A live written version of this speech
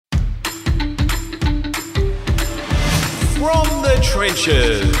From the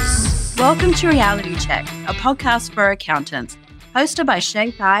trenches. Welcome to Reality Check, a podcast for accountants, hosted by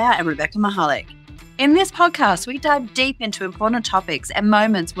Shay Thayer and Rebecca Mahalik. In this podcast, we dive deep into important topics and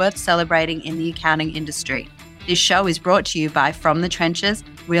moments worth celebrating in the accounting industry. This show is brought to you by From the Trenches,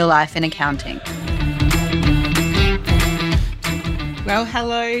 Real Life in Accounting. Well,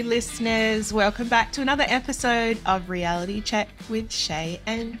 hello, listeners. Welcome back to another episode of Reality Check with Shay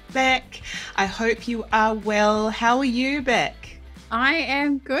and Beck. I hope you are well. How are you, Beck? I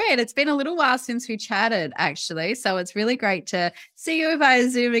am good. It's been a little while since we chatted, actually. So it's really great to see you via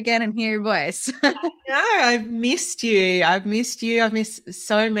Zoom again and hear your voice. No, I've missed you. I've missed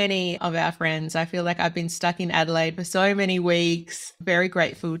so many of our friends. I feel like I've been stuck in Adelaide for so many weeks. Very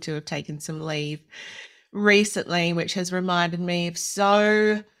grateful to have taken some leave recently, which has reminded me of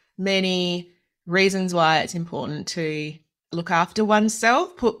so many reasons why it's important to look after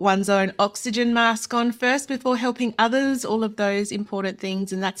oneself, put one's own oxygen mask on first before helping others, all of those important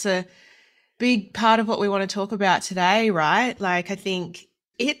things. And that's a big part of what we want to talk about today, right? Like, I think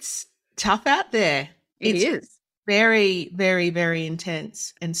it's tough out there. It is very, very, very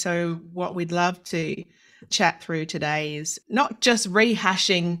intense. And so what we'd love to chat through today is not just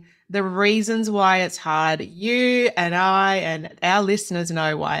rehashing the reasons why it's hard. You and I and our listeners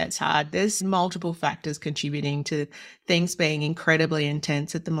know why it's hard. There's multiple factors contributing to things being incredibly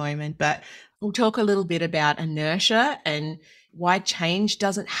intense at the moment, but we'll talk a little bit about inertia and why change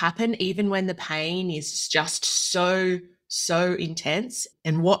doesn't happen even when the pain is just so intense,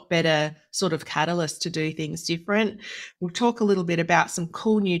 and what better sort of catalyst to do things different. We'll talk a little bit about some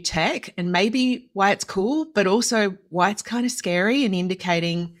cool new tech and maybe why it's cool, but also why it's kind of scary and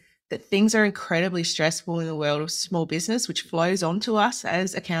indicating that things are incredibly stressful in the world of small business, which flows onto us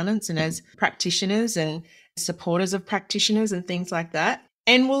as accountants and as practitioners and supporters of practitioners and things like that.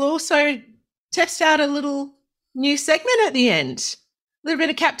 And we'll also test out a little new segment at the end, a little bit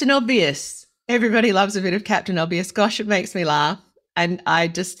of Captain Obvious. Everybody loves a bit of Captain Obvious. Gosh, it makes me laugh. And I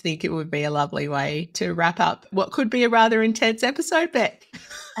just think it would be a lovely way to wrap up what could be a rather intense episode, Beck.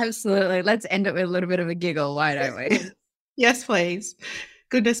 Absolutely. Let's end it with a little bit of a giggle, why don't we? Yes, please.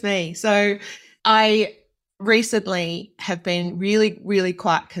 Goodness me. So I recently have been really, really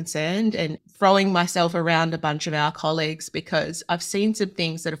quite concerned and throwing myself around a bunch of our colleagues because I've seen some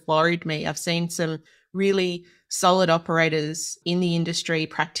things that have worried me. I've seen some really solid operators in the industry,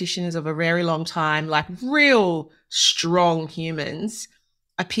 practitioners of a very long time, like real strong humans,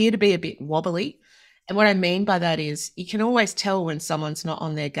 appear to be a bit wobbly. And what I mean by that is you can always tell when someone's not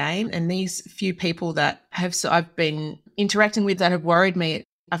on their game. And these few people that I've been interacting with that have worried me,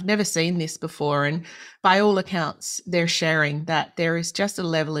 I've never seen this before. And by all accounts, they're sharing that there is just a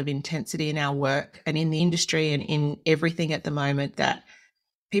level of intensity in our work and in the industry and in everything at the moment that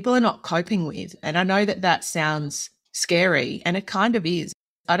people are not coping with. And I know that that sounds scary, and it kind of is.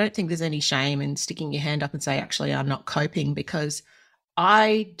 I don't think there's any shame in sticking your hand up and say, actually, I'm not coping, because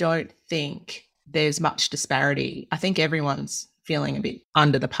I don't think there's much disparity. I think everyone's feeling a bit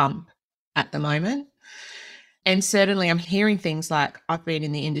under the pump at the moment. And certainly I'm hearing things like, I've been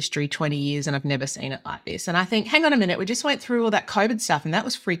in the industry 20 years and I've never seen it like this. And I think, hang on a minute, we just went through all that COVID stuff and that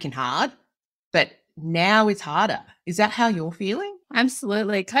was freaking hard, but now it's harder. Is that how you're feeling?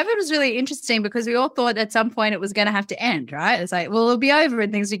 Absolutely. COVID was really interesting because we all thought at some point it was going to have to end, right? It's like, well, it'll be over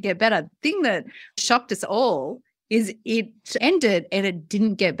and things would get better. The thing that shocked us all is it ended and it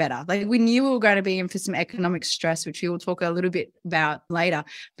didn't get better. Like, we knew we were going to be in for some economic stress, which we will talk a little bit about later.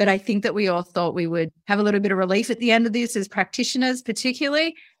 But I think that we all thought we would have a little bit of relief at the end of this as practitioners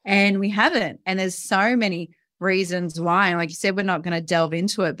particularly, and we haven't. And there's so many reasons why. And like you said, we're not going to delve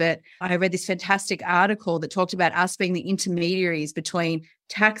into it, but I read this fantastic article that talked about us being the intermediaries between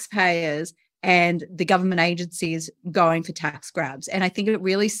taxpayers and the government agencies going for tax grabs. And I think it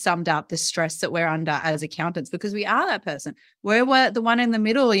really summed up the stress that we're under as accountants, because we are that person. We're the one in the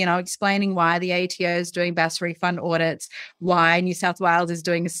middle, explaining why the ATO is doing BAS refund audits, why New South Wales is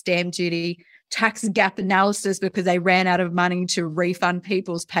doing a stamp duty tax gap analysis because they ran out of money to refund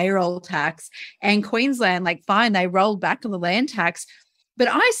people's payroll tax. And Queensland, fine, they rolled back on the land tax. But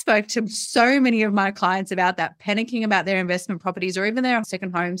I spoke to so many of my clients about that, panicking about their investment properties or even their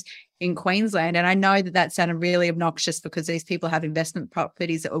second homes in Queensland. And I know that that sounded really obnoxious because these people have investment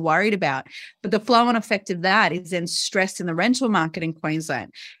properties that we're worried about. But the flow-on effect of that is then stress in the rental market in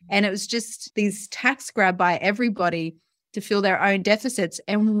Queensland. And it was just these tax grab by everybody to fill their own deficits.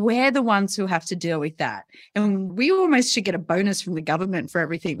 And we're the ones who have to deal with that. And we almost should get a bonus from the government for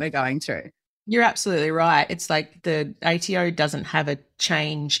everything we're going through. You're absolutely right. It's like the ATO doesn't have a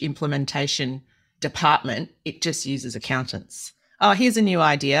change implementation department. It just uses accountants. oh, here's a new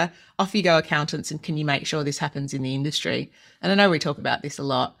idea. Off you go, accountants, and can you make sure this happens in the industry? And I know we talk about this a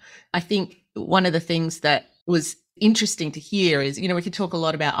lot. I think one of the things that was interesting to hear is, we could talk a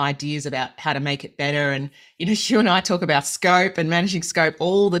lot about ideas about how to make it better. And, you and I talk about scope and managing scope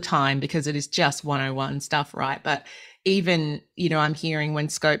all the time because it is just 101 stuff, right? But even, I'm hearing when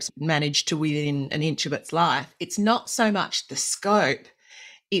scope's managed to within an inch of its life, it's not so much the scope,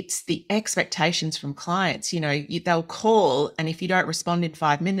 it's the expectations from clients. They'll call, and if you don't respond in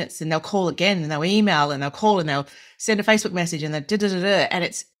 5 minutes, then they'll call again, and they'll email, and they'll call, and they'll send a Facebook message, and and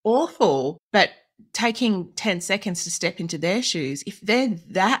it's awful. But taking 10 seconds to step into their shoes, if they're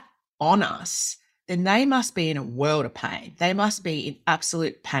that on us, then they must be in a world of pain. They must be in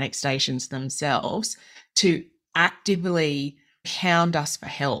absolute panic stations themselves to actively hound us for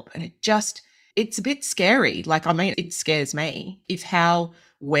help. And it's a bit scary. It scares me if how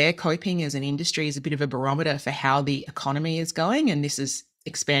we're coping as an industry is a bit of a barometer for how the economy is going. And this is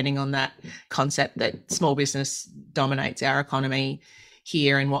expanding on that concept that small business dominates our economy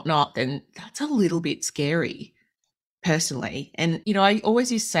here and whatnot, then that's a little bit scary personally. And, I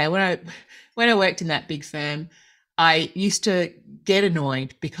always used to say when I worked in that big firm, I used to get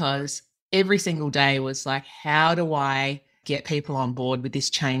annoyed because every single day was like, how do I get people on board with this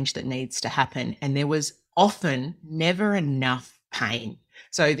change that needs to happen? And there was often never enough pain.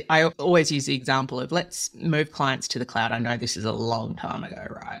 So I always use the example of let's move clients to the cloud. I know this is a long time ago,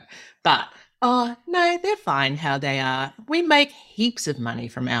 right? But, oh, no, they're fine how they are. We make heaps of money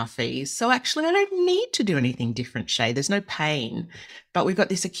from our fees. So actually, I don't need to do anything different, Shay. There's no pain. But we've got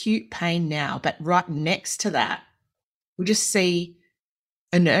this acute pain now. But right next to that, we just see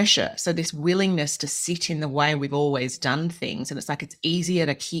inertia. So this willingness to sit in the way we've always done things. And it's like it's easier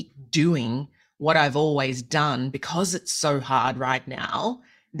to keep doing what I've always done because it's so hard right now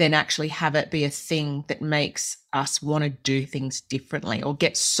than actually have it be a thing that makes us want to do things differently or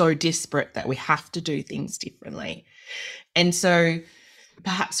get so disparate that we have to do things differently. And so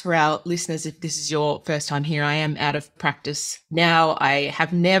perhaps for our listeners, if this is your first time here, I am out of practice now. I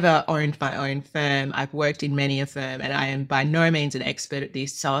have never owned my own firm. I've worked in many a firm and I am by no means an expert at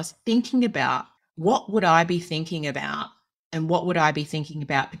this. So I was thinking about what would I be thinking about and what would I be thinking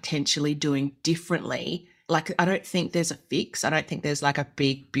about potentially doing differently? Like, I don't think there's a fix. I don't think there's like a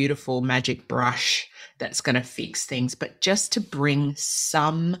big, beautiful magic brush that's going to fix things, but just to bring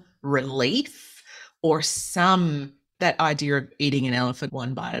some relief or that idea of eating an elephant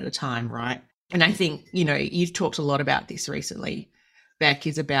one bite at a time, right? And I think, you've talked a lot about this recently, Beck,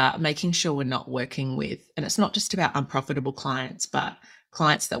 is about making sure we're not working with, and it's not just about unprofitable clients, but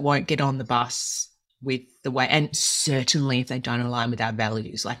clients that won't get on the bus with the way, and certainly if they don't align with our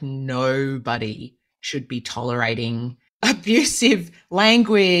values, like nobody should be tolerating abusive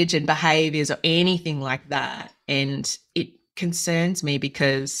language and behaviors or anything like that. And it concerns me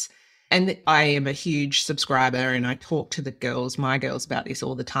because, and I am a huge subscriber and I talk to my girls about this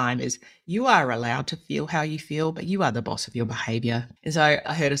all the time, is you are allowed to feel how you feel, but you are the boss of your behavior. And so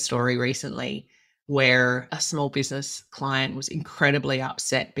I heard a story recently where a small business client was incredibly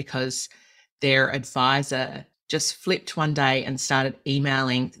upset because their advisor just flipped one day and started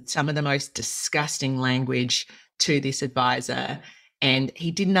emailing some of the most disgusting language to this advisor. And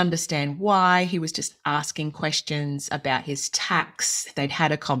he didn't understand why. He was just asking questions about his tax. They'd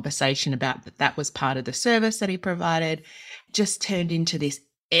had a conversation about that was part of the service that he provided. Just turned into this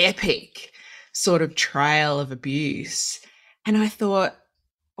epic sort of trail of abuse. And I thought,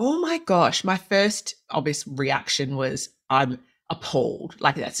 oh my gosh, my first obvious reaction was I'm appalled.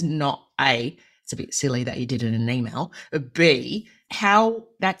 Like it's a bit silly that you did it in an email. But B, how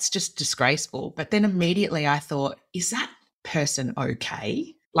that's just disgraceful. But then immediately I thought, is that person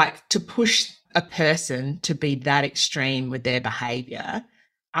okay? Like to push a person to be that extreme with their behavior,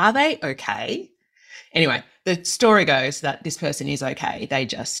 are they okay? Anyway, the story goes that this person is okay. They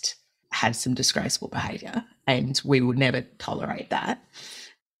just had some disgraceful behavior and we would never tolerate that.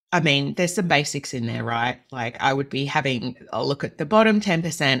 I mean, there's some basics in there, right? Like I would be having a look at the bottom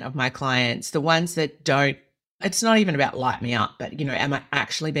 10% of my clients, the ones that don't, it's not even about light me up, but, am I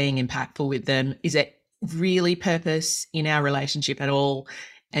actually being impactful with them? Is it really purpose in our relationship at all?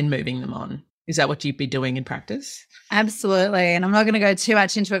 And moving them on. Is that what you'd be doing in practice? Absolutely. And I'm not going to go too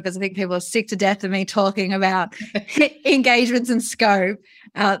much into it because I think people are sick to death of me talking about engagements and scope.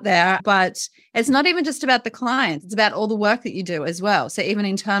 out there. But it's not even just about the clients. It's about all the work that you do as well. So even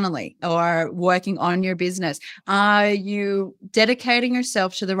internally or working on your business, are you dedicating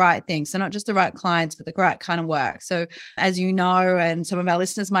yourself to the right things? So not just the right clients, but the right kind of work. So as you know, and some of our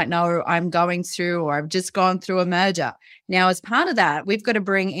listeners might know, I'm going through or I've just gone through a merger. Now, as part of that, we've got to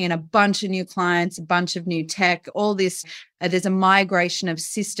bring in a bunch of new clients, a bunch of new tech, all this. There's a migration of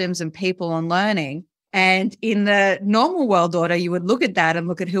systems and people and learning. And in the normal world order, you would look at that and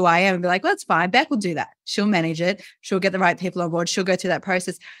look at who I am and be like, well, that's fine. Beck will do that. She'll manage it. She'll get the right people on board. She'll go through that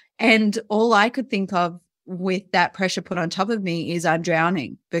process. And all I could think of with that pressure put on top of me is I'm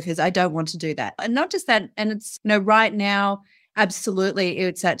drowning because I don't want to do that. And not just that. And it's, right now, absolutely,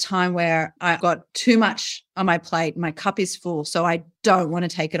 it's that time where I've got too much on my plate. My cup is full, so I don't want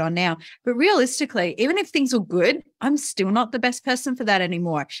to take it on now. But realistically, even if things are good, I'm still not the best person for that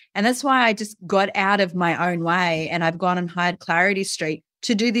anymore. And that's why I just got out of my own way and I've gone and hired Clarity Street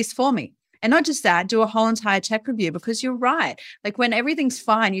to do this for me. And not just that, do a whole entire tech review because you're right. Like when everything's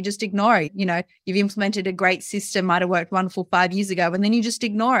fine, you just ignore it. You've implemented a great system, might have worked wonderful 5 years ago, and then you just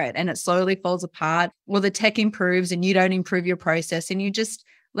ignore it and it slowly falls apart. Well, the tech improves and you don't improve your process and you just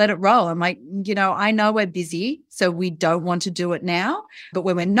let it roll. I'm like, I know we're busy, so we don't want to do it now. But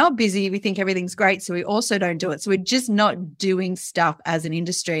when we're not busy, we think everything's great, so we also don't do it. So we're just not doing stuff as an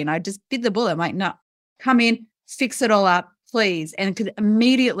industry. And I just bit the bullet. I'm like, no, come in, fix it all up, please. And could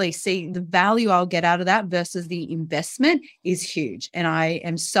immediately see the value I'll get out of that versus the investment is huge. And I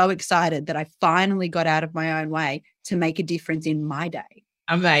am so excited that I finally got out of my own way to make a difference in my day.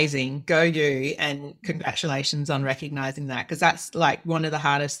 Amazing. Go you. And congratulations on recognizing that, because that's like one of the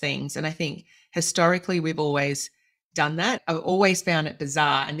hardest things. And I think historically we've always done that. I've always found it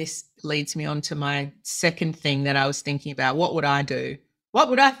bizarre. And this leads me on to my second thing that I was thinking about. What would I do? What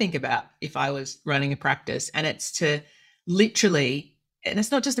would I think about if I was running a practice? And it's to literally, and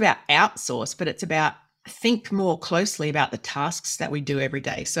it's not just about outsource, but it's about think more closely about the tasks that we do every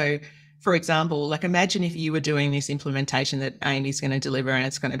day. So for example, like imagine if you were doing this implementation that Amy's going to deliver and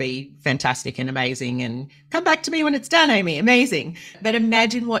it's going to be fantastic and amazing, and come back to me when it's done, Amy, amazing. But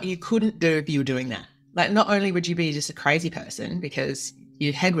imagine what you couldn't do if you were doing that. Like not only would you be just a crazy person because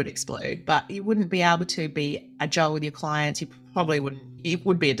your head would explode, but you wouldn't be able to be agile with your clients. You probably wouldn't, it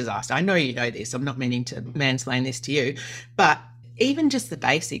would be a disaster. I know you know this. I'm not meaning to mansplain this to you, but even just the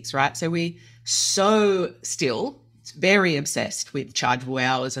basics, right? So we still very obsessed with chargeable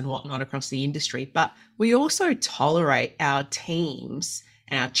hours and whatnot across the industry, but we also tolerate our teams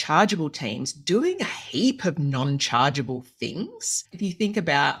and our chargeable teams doing a heap of non-chargeable things. If you think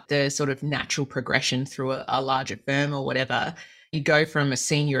about the sort of natural progression through a larger firm or whatever, you go from a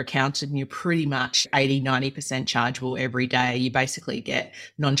senior accountant and you're pretty much 80, 90% chargeable every day. You basically get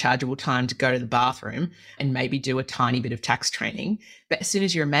non-chargeable time to go to the bathroom and maybe do a tiny bit of tax training. But as soon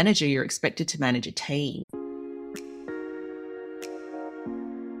as you're a manager, you're expected to manage a team.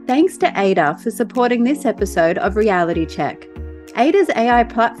 Thanks to Ada for supporting this episode of Reality Check. Ada's AI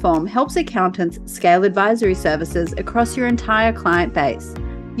platform helps accountants scale advisory services across your entire client base.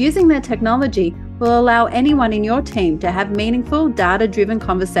 Using their technology will allow anyone in your team to have meaningful, data-driven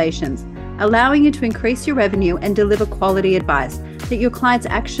conversations, allowing you to increase your revenue and deliver quality advice that your clients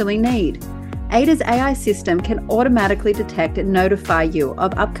actually need. Ada's AI system can automatically detect and notify you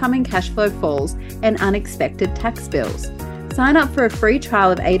of upcoming cash flow falls and unexpected tax bills. Sign up for a free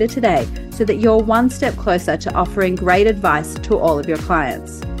trial of Ada today so that you're one step closer to offering great advice to all of your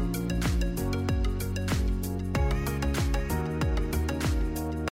clients.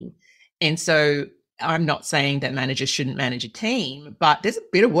 And so I'm not saying that managers shouldn't manage a team, but there's a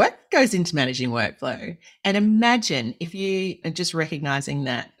bit of work that goes into managing workflow. And imagine if you are just recognizing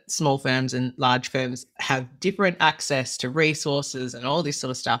that small firms and large firms have different access to resources and all this sort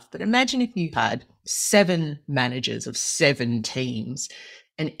of stuff. But imagine if you had 7 managers of 7 teams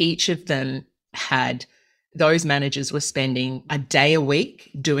and each of them those managers were spending a day a week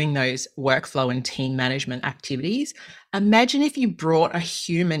doing those workflow and team management activities. Imagine if you brought a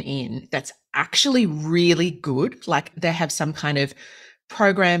human in that's actually really good, like they have some kind of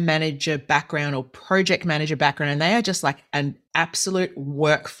program manager background or project manager background, and they are just like an absolute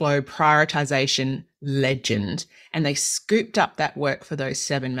workflow prioritization legend. And they scooped up that work for those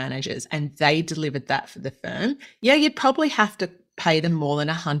 7 managers and they delivered that for the firm. Yeah, you'd probably have to pay them more than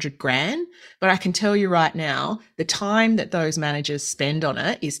 $100,000. But I can tell you right now, the time that those managers spend on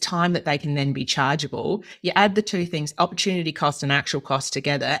it is time that they can then be chargeable. You add the 2 things, opportunity cost and actual cost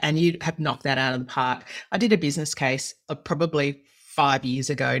together, and you have knocked that out of the park. I did a business case probably 5 years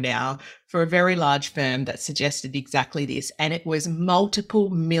ago now for a very large firm that suggested exactly this. And it was multiple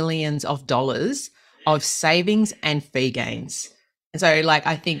millions of dollars of savings and fee gains And so like,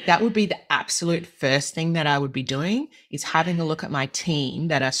 I think that would be the absolute first thing that I would be doing, is having a look at my team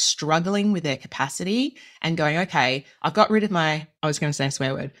that are struggling with their capacity and going, okay, I've got rid of I was going to say a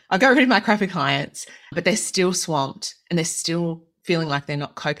swear word. I got rid of my crappy clients, but they're still swamped and they're still feeling like they're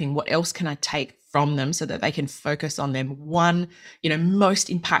not coping. What else can I take from them so that they can focus on them one, most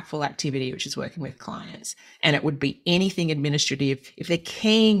impactful activity, which is working with clients? And it would be anything administrative. If they're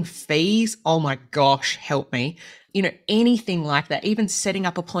keying fees, oh my gosh, help me. Anything like that, even setting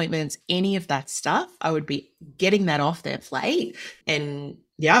up appointments, any of that stuff, I would be getting that off their plate. And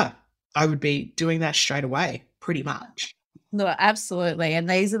yeah, I would be doing that straight away, pretty much. No, absolutely. And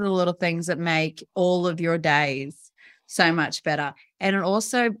these are the little things that make all of your days so much better. And it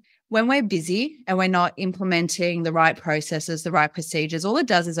also, when we're busy and we're not implementing the right processes, the right procedures, all it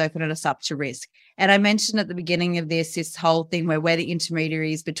does is open us up to risk. And I mentioned at the beginning of this whole thing where we're the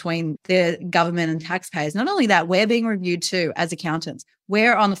intermediaries between the government and taxpayers. Not only that, we're being reviewed too as accountants.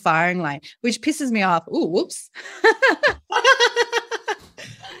 We're on the firing line, which pisses me off. Ooh, whoops. A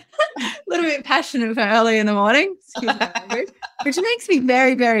little bit passionate for early in the morning, excuse my language, which makes me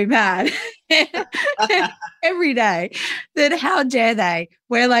very, very mad every day. That how dare they?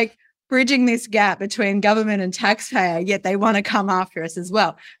 We're like bridging this gap between government and taxpayer, yet they want to come after us as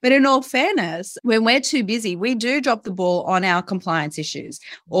well. But in all fairness, when we're too busy, we do drop the ball on our compliance issues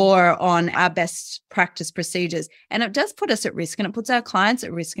or on our best practice procedures. And it does put us at risk and it puts our clients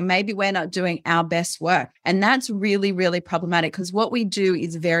at risk. And maybe we're not doing our best work. And that's really, really problematic, because what we do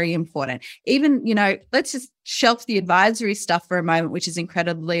is very important. Even, let's just shelf the advisory stuff for a moment, which is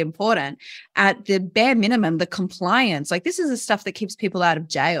incredibly important. At the bare minimum, the compliance, like this is the stuff that keeps people out of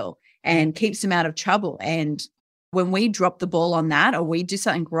jail and keeps them out of trouble. And when we drop the ball on that, or we do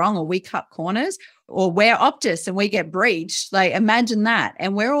something wrong, or we cut corners, or we're Optus and we get breached, like imagine that.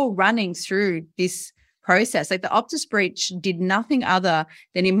 And we're all running through this process. Like the Optus breach did nothing other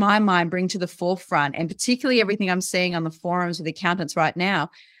than, in my mind, bring to the forefront, and particularly everything I'm seeing on the forums with accountants right now,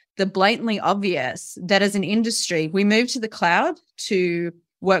 the blatantly obvious that as an industry, we move to the cloud to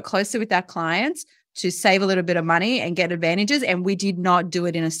work closely with our clients, to save a little bit of money and get advantages. And we did not do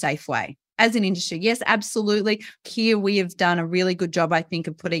it in a safe way as an industry. Yes, absolutely. Here we have done a really good job, I think,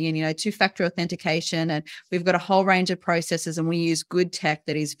 of putting in, two-factor authentication, and we've got a whole range of processes, and we use good tech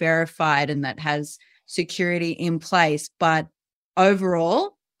that is verified and that has security in place. But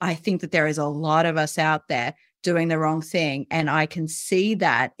overall, I think that there is a lot of us out there doing the wrong thing. And I can see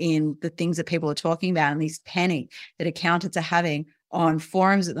that in the things that people are talking about and these panic that accountants are having on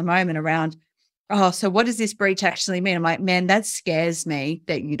forums at the moment around, oh, so what does this breach actually mean? I'm like, man, that scares me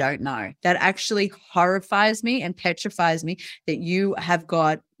that you don't know. That actually horrifies me and petrifies me that you have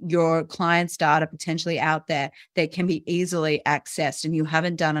got your client's data potentially out there that can be easily accessed and you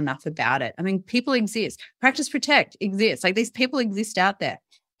haven't done enough about it. I mean, people exist. Practice Protect exists. Like these people exist out there.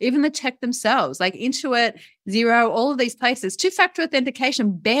 Even the tech themselves, like Intuit, Xero, all of these places, two-factor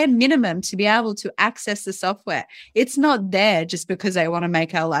authentication, bare minimum to be able to access the software. It's not there just because they want to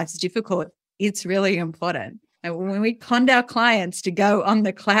make our lives difficult. It's really important. And when we conned our clients to go on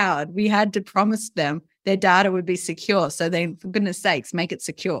the cloud, we had to promise them their data would be secure. So then, for goodness sakes, make it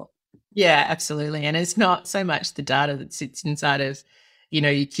secure. Yeah, absolutely. And it's not so much the data that sits inside of, your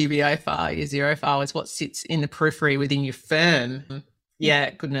QBO file, your Xero file, is what sits in the periphery within your firm.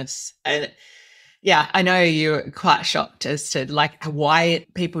 Yeah, goodness. And yeah, I know you're quite shocked as to why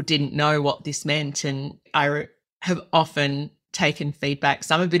people didn't know what this meant. And I have often taken feedback.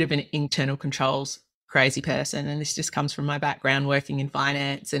 So I'm a bit of an internal controls crazy person, and this just comes from my background working in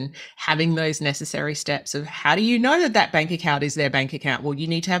finance and having those necessary steps of how do you know that bank account is their bank account? Well, you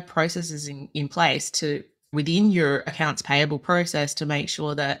need to have processes in place to within your accounts payable process to make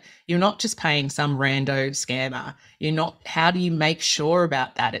sure that you're not just paying some rando scammer. How do you make sure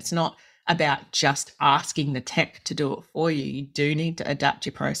about that? It's not about just asking the tech to do it for you. You do need to adapt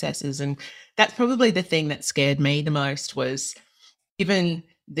your processes. And that's probably the thing that scared me the most, was given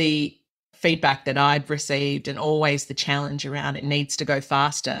the feedback that I'd received and always the challenge around it needs to go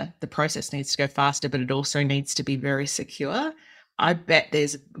faster. The process needs to go faster, but it also needs to be very secure. I bet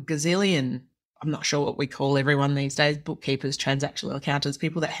there's a gazillion, I'm not sure what we call everyone these days, bookkeepers, transactional accountants,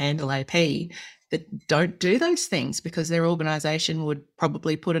 people that handle AP, that don't do those things because their organisation would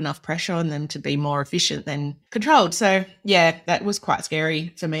probably put enough pressure on them to be more efficient than controlled. So yeah, that was quite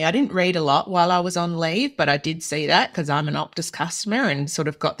scary for me. I didn't read a lot while I was on leave, but I did see that because I'm an Optus customer and sort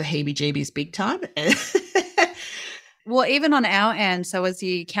of got the heebie-jeebies big time. Well, even on our end, so as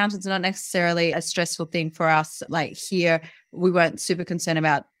the accountants, not necessarily a stressful thing for us. Like here, we weren't super concerned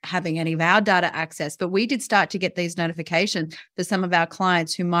about having any of our data access, but we did start to get these notifications for some of our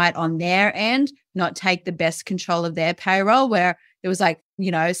clients who might on their end not take the best control of their payroll, where it was like,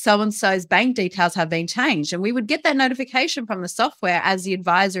 so-and-so's bank details have been changed. And we would get that notification from the software as the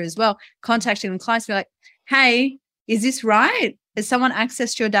advisor as well, contacting the clients, be like, hey, is this right? Has someone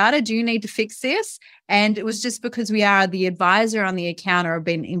accessed your data? Do you need to fix this? And it was just because we are the advisor on the account or have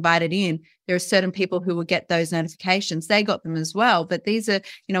been invited in, there are certain people who will get those notifications. They got them as well. But these are,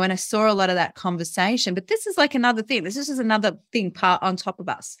 and I saw a lot of that conversation. But this is like another thing. This is just another thing part on top of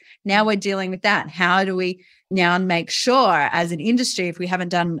us. Now we're dealing with that. How do we now make sure as an industry, if we haven't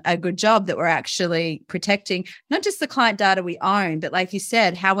done a good job, that we're actually protecting not just the client data we own, but like you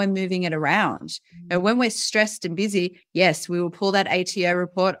said, how we're moving it around. And when we're stressed and busy, yes, we will pull that ATO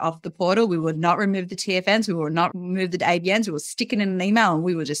report off the portal. We will not remove the TFNs. We will not remove the ABNs. We will stick it in an email and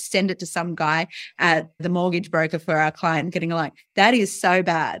we will just send it to some guy at the mortgage broker for our client getting a loan. That is so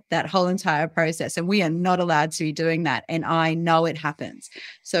bad, that whole entire process. And we are not allowed to be doing that. And I know it happens.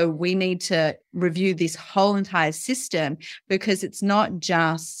 So we need to review this whole entire system, because it's not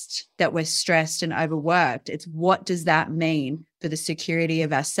just that we're stressed and overworked. It's what does that mean for the security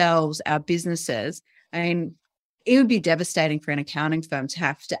of ourselves, our businesses? I mean, it would be devastating for an accounting firm to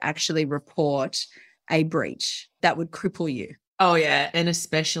have to actually report a breach. That would cripple you. Oh, yeah. And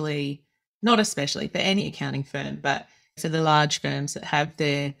not especially for any accounting firm, but for the large firms that have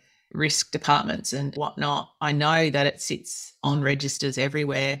their risk departments and whatnot. I know that it sits on registers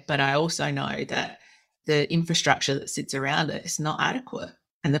everywhere, but I also know that the infrastructure that sits around it is not adequate,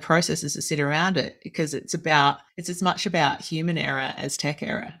 and the processes that sit around it, because it's as much about human error as tech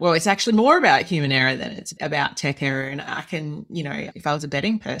error. Well, it's actually more about human error than it's about tech error. And I can, if I was a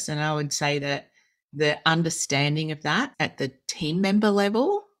betting person, I would say that the understanding of that at the team member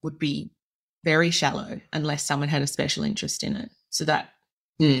level would be very shallow unless someone had a special interest in it. So that,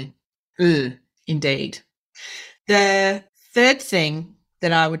 indeed. The third thing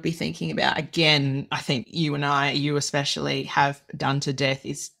that I would be thinking about, again, I think you especially have done to death,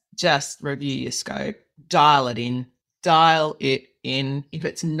 is just review your scope, dial it in. If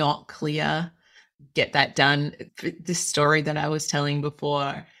it's not clear, get that done. This story that I was telling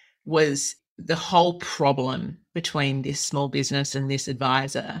before was the whole problem between this small business and this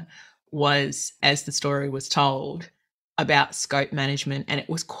advisor was, as the story was told, about scope management. And it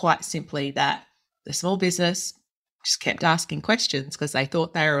was quite simply that the small business just kept asking questions because they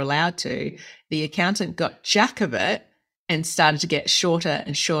thought they were allowed to. The accountant got jack of it and started to get shorter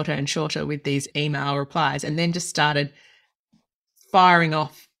and shorter and shorter with these email replies, and then just started firing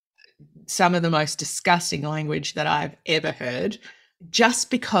off some of the most disgusting language that I've ever heard, just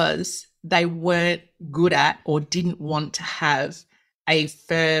because they weren't good at or didn't want to have a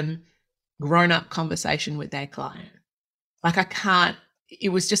firm, grown-up conversation with their client. It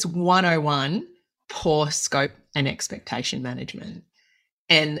was just 101 poor scope and expectation management.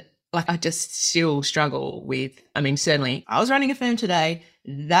 And I just still struggle with, certainly I was running a firm today,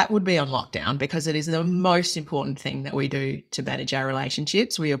 that would be on lockdown, because it is the most important thing that we do to manage our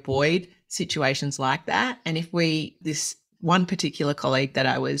relationships. We avoid situations like that. And this one particular colleague that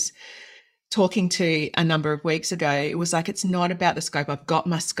I was talking to a number of weeks ago, it was like, it's not about the scope. I've got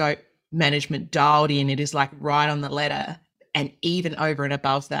my scope management dialed in. It is right on the letter. And even over and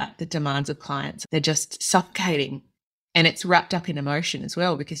above that, the demands of clients, they're just suffocating. And it's wrapped up in emotion as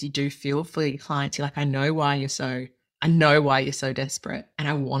well, because you do feel for your clients. You're like, I know why you're so desperate, and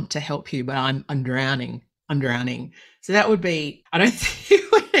I want to help you, but I'm drowning. So that would be, I don't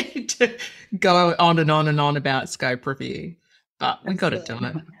think we need to go on and on and on about scope review, but we've got to do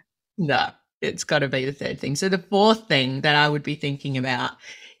it. No, it's got to be the third thing. So the fourth thing that I would be thinking about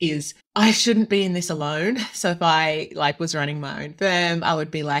is, I shouldn't be in this alone. So if I was running my own firm, I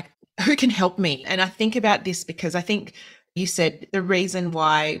would be like, who can help me? And I think about this because I think you said the reason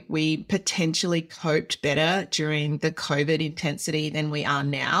why we potentially coped better during the COVID intensity than we are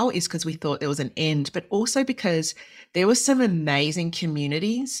now is because we thought there was an end, but also because there were some amazing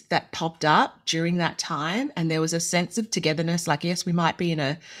communities that popped up during that time. And there was a sense of togetherness. Yes, we might be in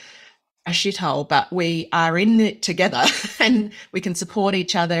a shithole, but we are in it together and we can support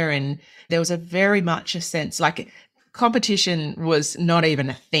each other. And there was a very much a sense competition was not even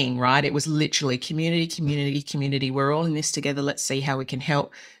a thing, right? It was literally community. We're all in this together. Let's see how we can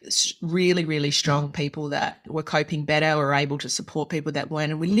help. Really, really strong people that were coping better, were able to support people that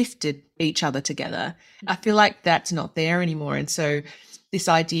weren't, and we lifted each other together. I feel like that's not there anymore. And so this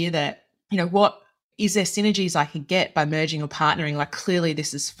idea that, what is there synergies I can get by merging or partnering? Clearly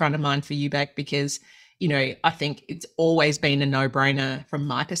this is front of mind for you, Beck, because, I think it's always been a no-brainer from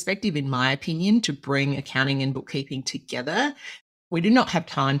my perspective, in my opinion, to bring accounting and bookkeeping together. We did not have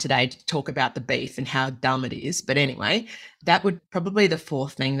time today to talk about the beef and how dumb it is. But anyway, that would probably the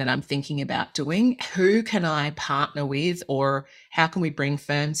fourth thing that I'm thinking about doing. Who can I partner with, or how can we bring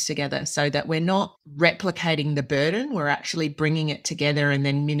firms together so that we're not replicating the burden, we're actually bringing it together and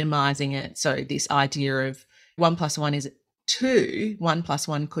then minimizing it. So this idea of 1 + 1 is 2, 1 +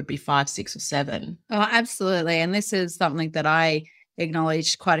 1 could be 5, 6, or 7. Oh, absolutely. And this is something that I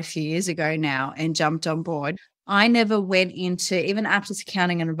acknowledged quite a few years ago now and jumped on board. I never went into, even Aptus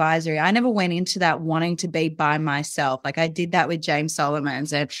Accounting and Advisory, I never went into that wanting to be by myself. Like I did that with James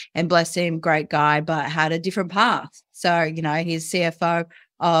Solomons, and bless him, great guy, but had a different path. So, you know, he's CFO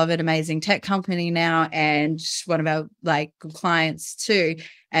of an amazing tech company now and one of our like clients too,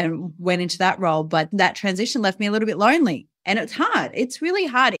 and went into that role. But that transition left me a little bit lonely. And it's hard. It's really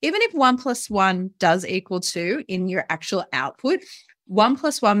hard. Even if 1 + 1 does equal 2 in your actual output, 1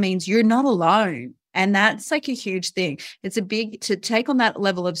 + 1 means you're not alone. And that's like a huge thing. It's a big, to take on that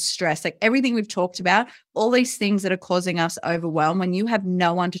level of stress, like everything we've talked about, all these things that are causing us overwhelm. When you have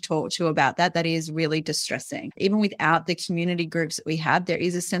no one to talk to about that, that is really distressing. Even without the community groups that we have, there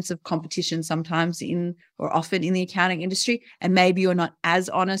is a sense of competition sometimes in, or often in the accounting industry. And maybe you're not as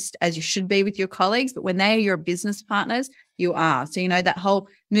honest as you should be with your colleagues, but when they are your business partners, you are. So, you know, that whole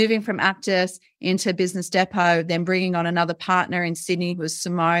moving from Aptus into Business Depot, then bringing on another partner in Sydney who was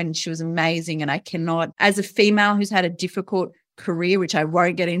Simone, and she was amazing. And I cannot, as a female who's had a difficult career, which I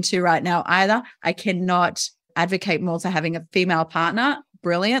won't get into right now either, I cannot advocate more for having a female partner.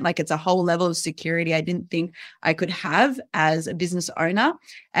 Brilliant. Like it's a whole level of security I didn't think I could have as a business owner.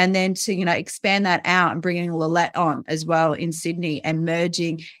 And then to, you know, expand that out and bringing Lillette on as well in Sydney and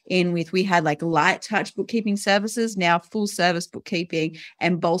merging in with, we had like light touch bookkeeping services, now full service bookkeeping,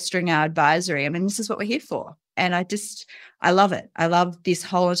 and bolstering our advisory. I mean, this is what we're here for. And I love it. I love this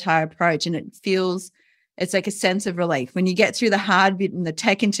whole entire approach, and it's like a sense of relief when you get through the hard bit and the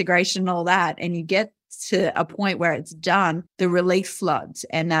tech integration and all that, and you get to a point where it's done, the relief floods,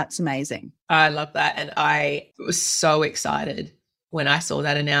 and that's amazing. I love that. And I was so excited when I saw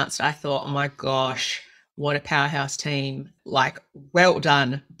that announced. I thought, oh my gosh, what a powerhouse team. Like, well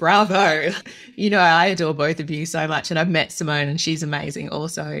done. Bravo. You know, I adore both of you so much. And I've met Simone and she's amazing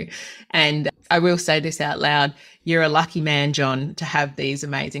also. And I will say this out loud. You're a lucky man, John, to have these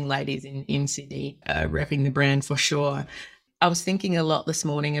amazing ladies in Sydney repping the brand for sure. I was thinking a lot this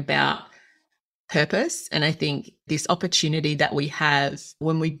morning about purpose. And I think this opportunity that we have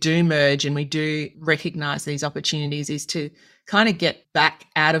when we do merge and we do recognize these opportunities is to kind of get back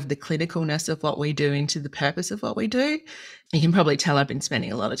out of the clinicalness of what we do into the purpose of what we do. You can probably tell I've been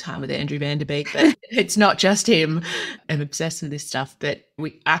spending a lot of time with Andrew van der Beek, but it's not just him. I'm obsessed with this stuff, but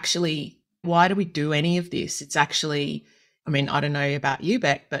we actually, why do we do any of this? It's actually, I mean, I don't know about you,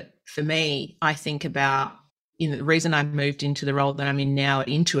 Beck, but for me, I think about, you know, the reason I moved into the role that I'm in now,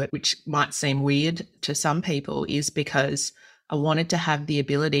 into it, which might seem weird to some people, is because I wanted to have the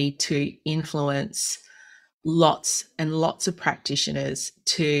ability to influence lots and lots of practitioners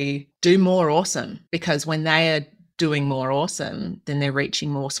to do more awesome, because when they are doing more awesome, then they're reaching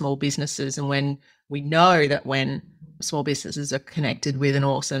more small businesses. And when we know that when small businesses are connected with an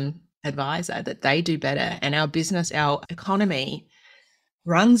awesome advisor, that they do better, and our business, our economy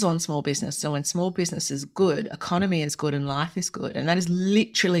runs on small business. So when small business is good, economy is good and life is good. And that is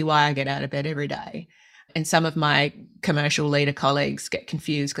literally why I get out of bed every day. And some of my commercial leader colleagues get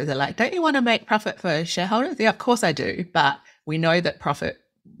confused because they're like, don't you want to make profit for shareholders? Yeah, of course I do. But we know that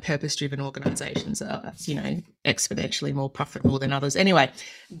purpose-driven organizations are, you know, exponentially more profitable than others. Anyway,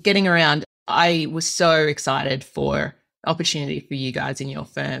 getting around, I was so excited for opportunity for you guys in your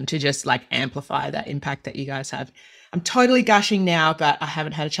firm to just like amplify that impact that you guys have. I'm totally gushing now, but I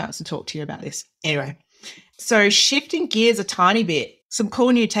haven't had a chance to talk to you about this. Anyway, so shifting gears a tiny bit, some cool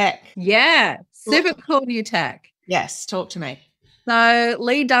new tech. Yeah, super cool new tech. Yes, talk to me. So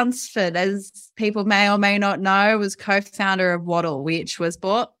Lee Dunsford, as people may or may not know, was co-founder of Waddle, which was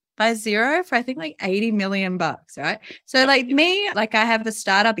bought by Xero for I think like $80 million, right? So like me, like I have a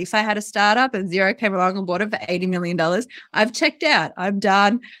startup. If I had a startup and Xero came along and bought it for $80 million, I've checked out. I'm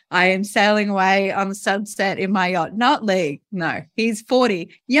done. I am sailing away on the sunset in my yacht. Not Lee. No, he's 40,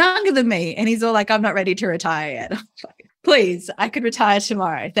 younger than me. And he's all like, I'm not ready to retire yet. Please, I could retire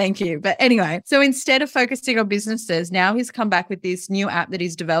tomorrow. Thank you. But anyway, so instead of focusing on businesses, now he's come back with this new app that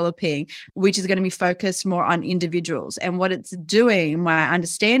he's developing, which is going to be focused more on individuals. And what it's doing, my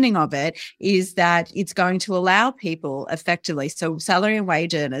understanding of it, is that it's going to allow people effectively, so salary and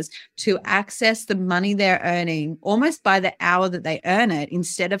wage earners, to access the money they're earning almost by the hour that they earn it,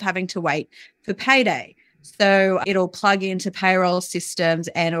 instead of having to wait for payday. So it'll plug into payroll systems,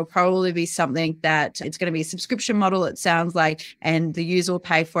 and it'll probably be something that it's going to be a subscription model, it sounds like, and the user will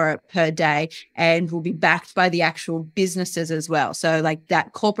pay for it per day and will be backed by the actual businesses as well. So like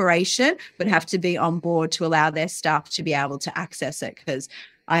that corporation would have to be on board to allow their staff to be able to access it, because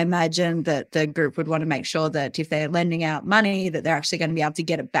I imagine that the group would want to make sure that if they're lending out money, that they're actually going to be able to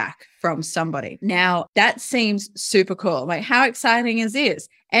get it back from somebody. Now, that seems super cool. Like, how exciting is this?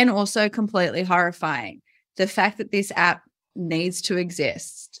 And also completely horrifying. The fact that this app needs to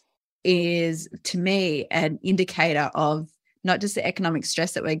exist is, to me, an indicator of not just the economic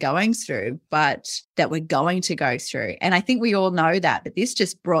stress that we're going through, but that we're going to go through. And I think we all know that, but this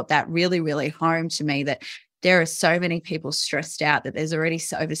just brought that really, really home to me, that there are so many people stressed out, that there's already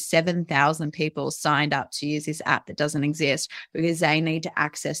over 7,000 people signed up to use this app that doesn't exist because they need to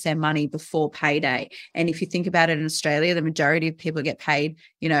access their money before payday. And if you think about it, in Australia, the majority of people get paid,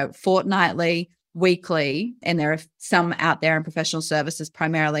 fortnightly, weekly, and there are some out there in professional services,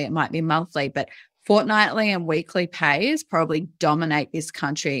 primarily it might be monthly, but fortnightly and weekly pays probably dominate this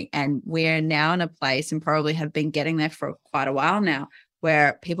country. And we're now in a place, and probably have been getting there for quite a while now,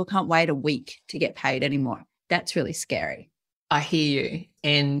 where people can't wait a week to get paid anymore. That's really scary. I hear you.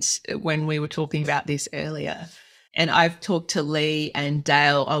 And when we were talking about this earlier, and I've talked to Lee and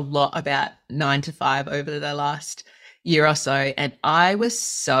Dale a lot about 9 to 5 over the last year or so, and I was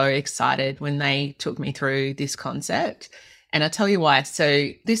so excited when they took me through this concept. And I'll tell you why.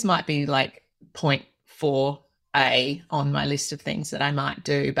 So this might be like point 4A on my list of things that I might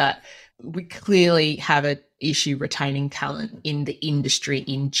do, but we clearly have an issue retaining talent in the industry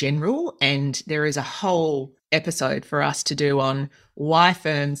in general. And there is a whole episode for us to do on why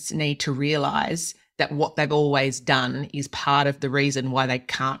firms need to realize that what they've always done is part of the reason why they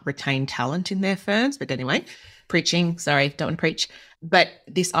can't retain talent in their firms. But anyway, don't want to preach. But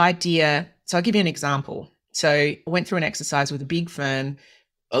this idea, so I'll give you an example. So I went through an exercise with a big firm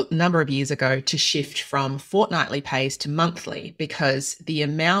a number of years ago to shift from fortnightly pays to monthly, because the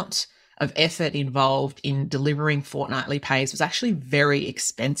amount of effort involved in delivering fortnightly pays was actually very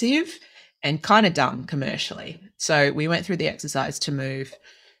expensive and kind of dumb commercially. So we went through the exercise to move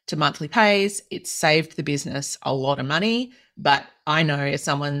to monthly pays. It saved the business a lot of money, but I know, as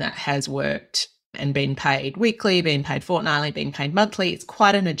someone that has worked and been paid weekly, been paid fortnightly, been paid monthly, it's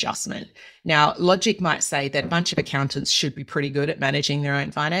quite an adjustment. Now, logic might say that a bunch of accountants should be pretty good at managing their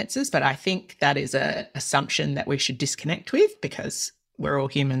own finances, but I think that is an assumption that we should disconnect with, because we're all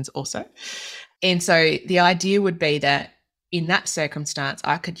humans also. And so the idea would be that in that circumstance,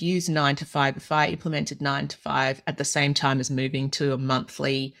 I could use 9 to 5 if I implemented 9 to 5 at the same time as moving to a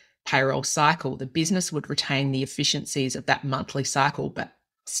monthly payroll cycle. The business would retain the efficiencies of that monthly cycle, but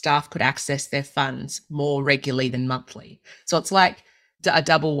staff could access their funds more regularly than monthly. So it's like a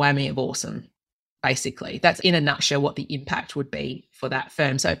double whammy of awesome, basically. That's in a nutshell what the impact would be for that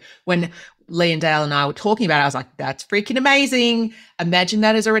firm. So when Lee and Dale and I were talking about it, I was like, that's freaking amazing. Imagine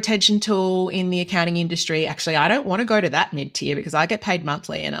that as a retention tool in the accounting industry. Actually, I don't want to go to that mid-tier because I get paid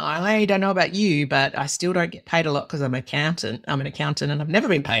monthly, and I don't know about you, but I still don't get paid a lot because I'm an accountant and I've never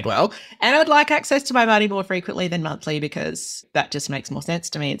been paid well. And I'd like access to my money more frequently than monthly, because that just makes more sense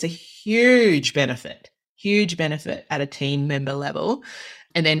to me. It's a huge benefit at a team member level.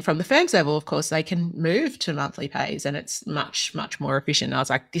 And then from the firm's level, of course, they can move to monthly pays, and it's much, much more efficient. And I was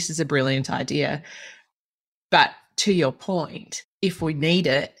like, this is a brilliant idea. But to your point, if we need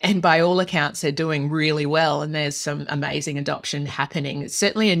it, and by all accounts, they're doing really well and there's some amazing adoption happening, it's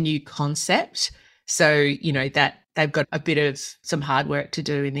certainly a new concept. So, that they've got a bit of some hard work to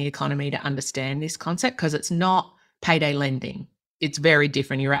do in the economy to understand this concept, because it's not payday lending. It's very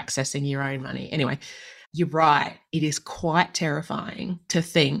different. You're accessing your own money. Anyway, you're right. It is quite terrifying to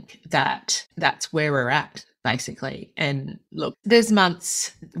think that that's where we're at, basically. And look, there's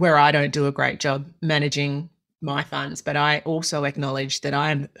months where I don't do a great job managing my funds, but I also acknowledge that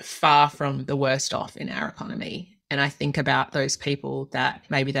I'm far from the worst off in our economy. And I think about those people that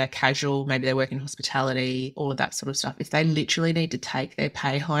maybe they're casual, maybe they work in hospitality, all of that sort of stuff. If they literally need to take their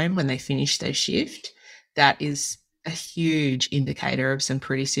pay home when they finish their shift, that is a huge indicator of some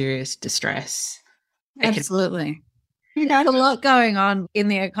pretty serious distress. Absolutely. There's a lot going on in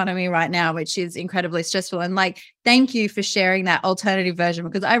the economy right now, which is incredibly stressful. And thank you for sharing that alternative version,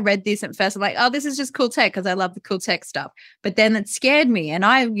 because I read this at first. I'm like, oh, this is just cool tech, because I love the cool tech stuff. But then it scared me. And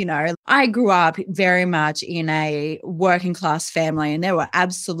I grew up very much in a working class family, and there were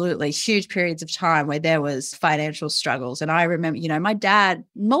absolutely huge periods of time where there was financial struggles. And I remember, my dad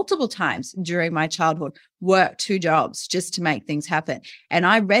multiple times during my childhood work 2 jobs just to make things happen. And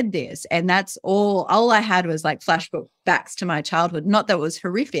I read this, and that's all I had was like flashbacks to my childhood. Not that it was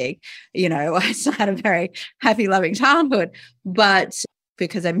horrific, I still had a very happy, loving childhood, but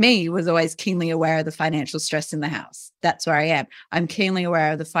because of me was always keenly aware of the financial stress in the house. That's where I am. I'm keenly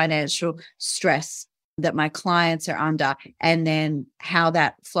aware of the financial stress that my clients are under, and then how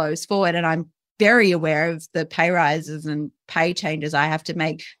that flows forward. And I'm very aware of the pay rises and pay changes I have to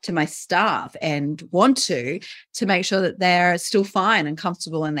make to my staff and want to make sure that they're still fine and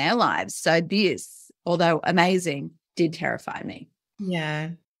comfortable in their lives. So this, although amazing, did terrify me. Yeah.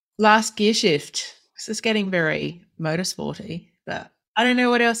 Last gear shift. This is getting very motorsporty, but I don't know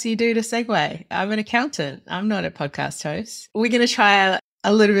what else you do to segue. I'm an accountant. I'm not a podcast host. We're going to try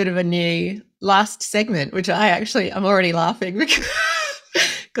a little bit of a new last segment, which I'm already laughing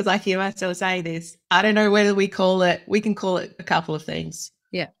because I hear myself say this. I don't know whether we can call it a couple of things.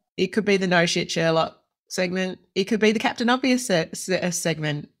 Yeah. It could be the No Shit Sherlock segment. It could be the Captain Obvious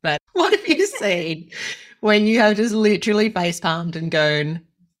segment. But what have you seen when you have just literally facepalmed and gone,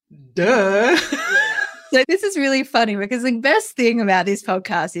 duh? So this is really funny because the best thing about this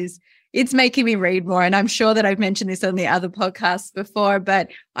podcast is it's making me read more. And I'm sure that I've mentioned this on the other podcasts before, but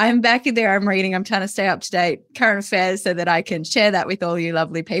I'm back in there. I'm reading. I'm trying to stay up to date current affairs so that I can share that with all you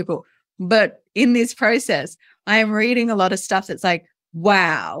lovely people. But in this process, I am reading a lot of stuff that's like,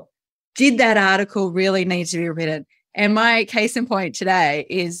 wow, did that article really need to be written? And my case in point today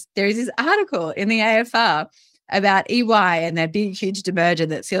is there is this article in the AFR about EY and their big, huge demerger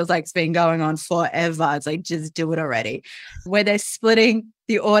that feels like it's been going on forever. It's like, just do it already, where they're splitting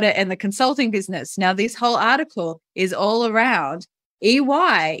the audit and the consulting business. Now, this whole article is all around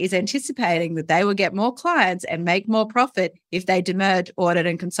EY is anticipating that they will get more clients and make more profit if they demerge audit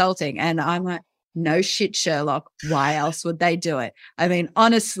and consulting. And I'm like, no shit, Sherlock. Why else would they do it? I mean,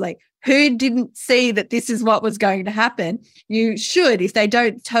 honestly, who didn't see that this is what was going to happen? You should, if they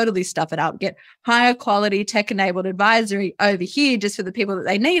don't totally stuff it up, get higher quality tech-enabled advisory over here just for the people that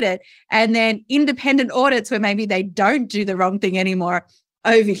they need it, and then independent audits where maybe they don't do the wrong thing anymore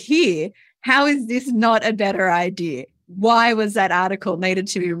over here. How is this not a better idea? Why was that article needed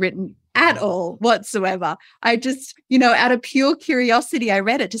to be written at all whatsoever? I just, out of pure curiosity, I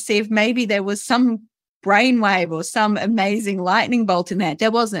read it to see if maybe there was some brainwave or some amazing lightning bolt in there. There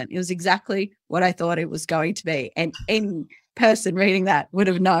wasn't. It was exactly what I thought it was going to be. And any person reading that would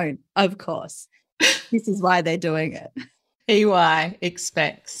have known, of course, this is why they're doing it. EY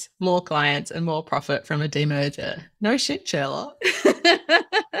expects more clients and more profit from a demerger. No shit, Sherlock.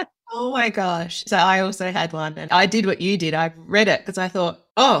 Oh my gosh. So I also had one, and I did what you did. I read it because I thought,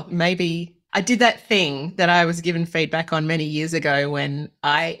 maybe I did that thing that I was given feedback on many years ago when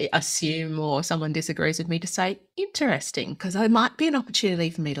I assume or someone disagrees with me to say, interesting, because there might be an opportunity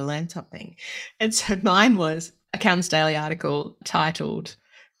for me to learn something. And so mine was Accountants Daily article titled,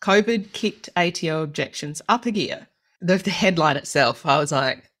 COVID Kicked ATO Objections Up a Gear. The headline itself, I was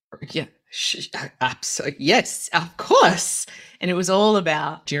like, yeah, absolutely, yes, of course. And it was all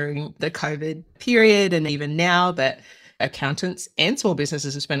about during the COVID period and even now, but accountants and small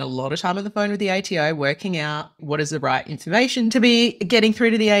businesses have spent a lot of time on the phone with the ATO working out what is the right information to be getting through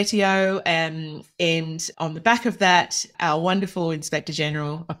to the ATO. And on the back of that, our wonderful Inspector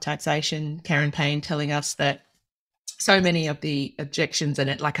General of Taxation, Karen Payne, telling us that so many of the objections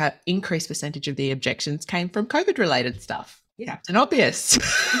and like an increased percentage of the objections came from COVID-related stuff. Yeah, Captain Obvious.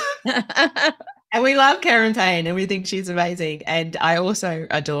 And we love Karen Payne and we think she's amazing. And I also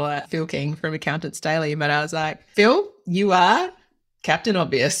adore Phil King from Accountants Daily. But I was like, Phil, you are Captain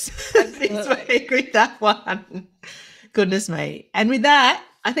Obvious this week with that one. Goodness me. And with that,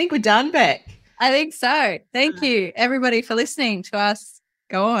 I think we're done, Beck. I think so. Thank you, everybody, for listening to us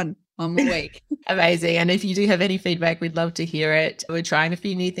go on one more week. Amazing. And if you do have any feedback, we'd love to hear it. We're trying a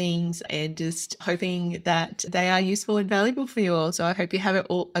few new things and just hoping that they are useful and valuable for you all. So I hope you have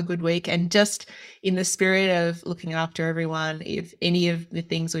a good week. And just in the spirit of looking after everyone, if any of the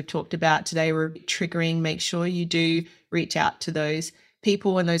things we've talked about today were triggering, make sure you do reach out to those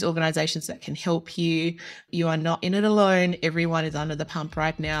people and those organizations that can help you. You are not in it alone. Everyone is under the pump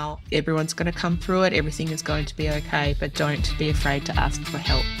right now. Everyone's going to come through it. Everything is going to be okay, but don't be afraid to ask for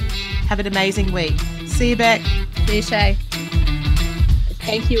help. Have an amazing week. See you, Beck. See you, Shay.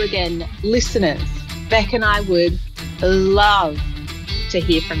 Thank you again, listeners. Beck and I would love to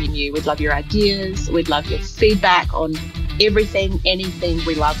hear from you. We'd love your ideas. We'd love your feedback on everything, anything.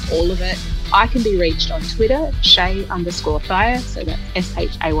 We love all of it. I can be reached on Twitter, Shay_Thayer, so that's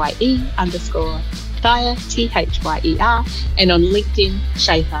SHAYE_Thayer, THYER, and on LinkedIn,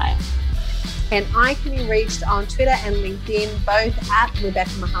 Shay Thayer. And I can be reached on Twitter and LinkedIn, both at Rebecca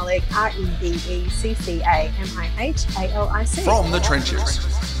Mahalik, RebeccaMahalik. From the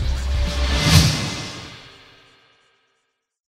trenches.